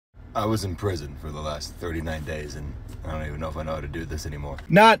I was in prison for the last 39 days, and I don't even know if I know how to do this anymore.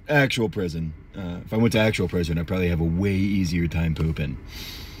 Not actual prison. If I went to actual prison, I'd probably have a way easier time pooping.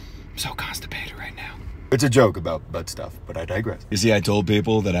 I'm so constipated right now. It's a joke about butt stuff, but I digress. You see, I told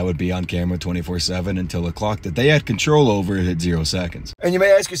people that I would be on camera 24/7 until a clock that they had control over hit 0 seconds. And you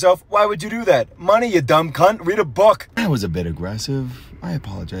may ask yourself, why would you do that? Money, you dumb cunt. Read a book. I was a bit aggressive. I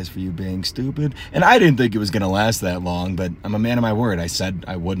apologize for you being stupid. And I didn't think it was going to last that long, but I'm a man of my word. I said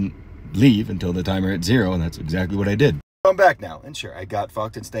I wouldn't leave until the timer hit 0, and that's exactly what I did. I'm back now, and sure, I got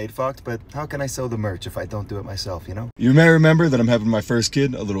fucked and stayed fucked, but how can I sell the merch if I don't do it myself, you know? You may remember that I'm having my first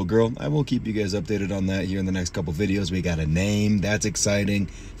kid, a little girl. I will keep you guys updated on that here in the next couple videos. We got a name. That's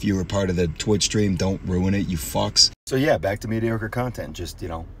exciting. If you were part of the Twitch stream, don't ruin it, you fucks. So yeah, back to mediocre content, just, you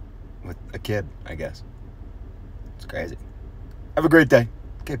know, with a kid, I guess. It's crazy. Have a great day.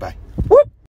 Okay, bye. Woo!